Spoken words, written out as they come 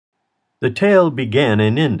The tale began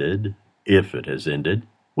and ended, if it has ended,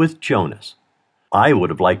 with Jonas. I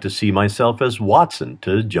would have liked to see myself as Watson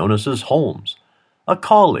to Jonas's Holmes, a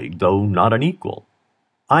colleague, though not an equal.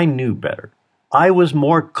 I knew better. I was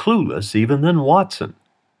more clueless even than Watson.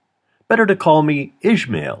 Better to call me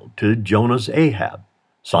Ishmael to Jonah's Ahab,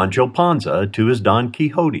 Sancho Panza to his Don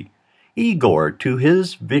Quixote, Igor to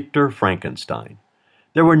his Victor Frankenstein.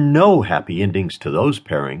 There were no happy endings to those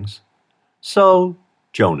pairings. So,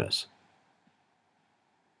 Jonas.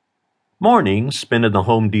 Mornings spent in the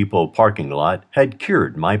Home Depot parking lot had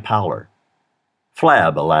cured my pallor.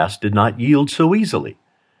 Flab, alas, did not yield so easily.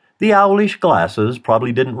 The owlish glasses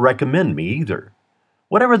probably didn't recommend me either.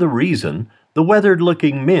 Whatever the reason, the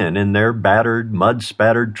weathered-looking men in their battered,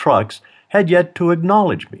 mud-spattered trucks had yet to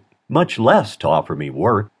acknowledge me, much less to offer me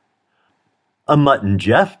work. A Mutt and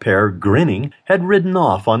Jeff pair, grinning, had ridden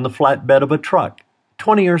off on the flatbed of a truck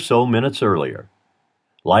 20 or so minutes earlier.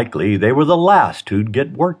 Likely they were the last who'd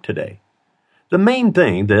get work today. The main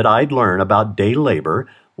thing that I'd learn about day labor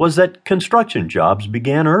was that construction jobs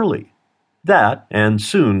began early. That, and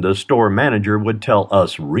soon the store manager would tell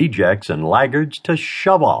us rejects and laggards to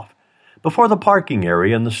shove off before the parking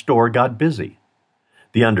area in the store got busy.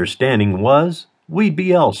 The understanding was we'd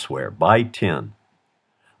be elsewhere by 10.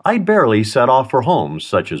 I'd barely set off for home,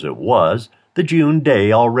 such as it was, the June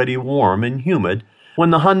day already warm and humid,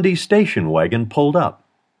 when the Hyundai station wagon pulled up.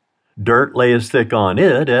 Dirt lay as thick on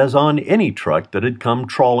it as on any truck that had come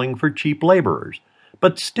trawling for cheap laborers,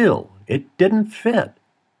 but still, it didn't fit.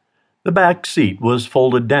 The back seat was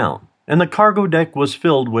folded down, and the cargo deck was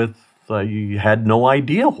filled with, I had no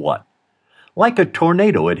idea what. Like a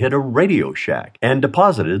tornado, it hit a Radio Shack and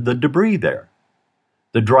deposited the debris there.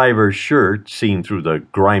 The driver's shirt, seen through the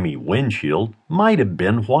grimy windshield, might have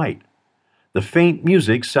been white. The faint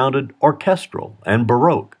music sounded orchestral and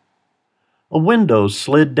baroque. A window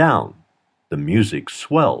slid down. The music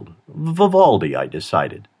swelled. Vivaldi, I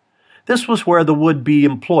decided. This was where the would-be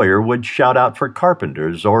employer would shout out for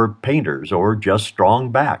carpenters or painters or just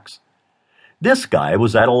strong backs. This guy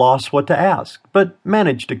was at a loss what to ask, but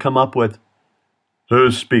managed to come up with,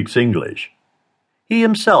 "Who speaks English?" He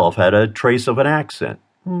himself had a trace of an accent.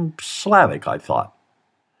 Slavic, I thought.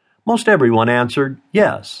 Most everyone answered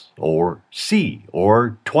yes, or si,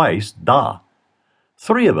 or twice da.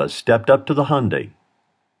 3 of us stepped up to the Hyundai.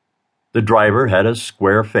 The driver had a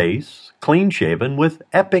square face, clean-shaven, with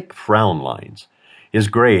epic frown lines. His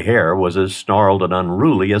gray hair was as snarled and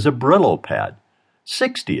unruly as a Brillo pad.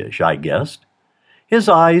 60-ish, I guessed. His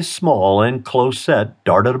eyes, small and close-set,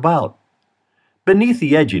 darted about. Beneath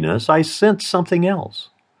the edginess, I sensed something else.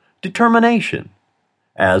 Determination.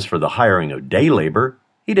 As for the hiring of day labor,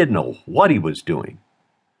 he didn't know what he was doing.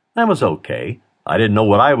 That was okay. I didn't know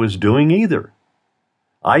what I was doing either.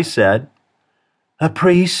 I said, "A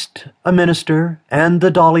priest, a minister, and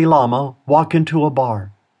the Dalai Lama walk into a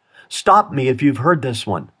bar. Stop me if you've heard this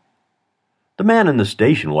one." The man in the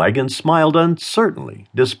station wagon smiled uncertainly,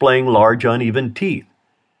 displaying large uneven teeth.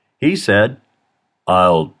 He said,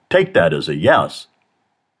 "I'll take that as a yes."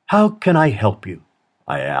 "How can I help you?"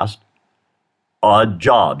 I asked. "Odd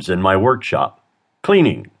jobs in my workshop.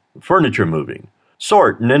 Cleaning, furniture moving,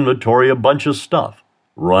 sort and inventory a bunch of stuff,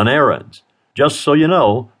 run errands. Just so you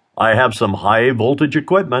know, I have some high-voltage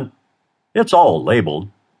equipment. It's all labeled.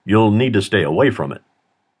 You'll need to stay away from it."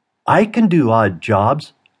 "I can do odd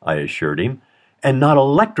jobs," I assured him, "and not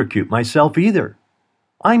electrocute myself either.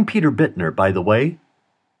 I'm Peter Bittner, by the way."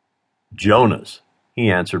 "Jonas,"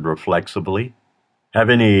 he answered reflexively. "Have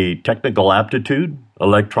any technical aptitude?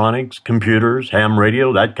 Electronics, computers, ham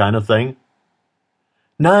radio, that kind of thing?"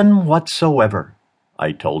 "None whatsoever,"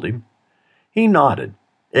 I told him. He nodded.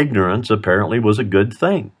 Ignorance apparently was a good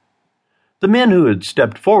thing. The men who had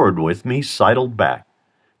stepped forward with me sidled back.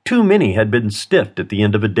 Too many had been stiffed at the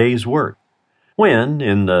end of a day's work. When,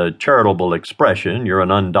 in the charitable expression, you're an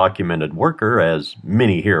undocumented worker, as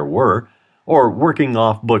many here were, or working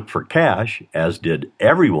off book for cash, as did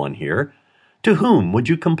everyone here, to whom would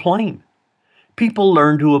you complain? People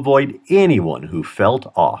learned to avoid anyone who felt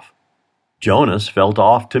off. Jonas felt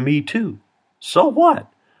off to me too. So what?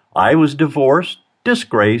 I was divorced,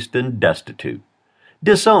 disgraced, and destitute,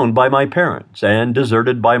 disowned by my parents, and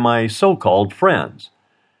deserted by my so-called friends,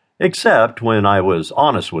 except when I was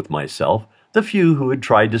honest with myself, the few who had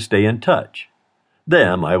tried to stay in touch.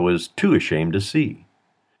 Them I was too ashamed to see.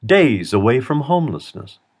 Days away from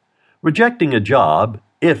homelessness. Rejecting a job,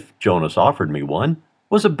 if Jonas offered me one,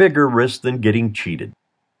 was a bigger risk than getting cheated.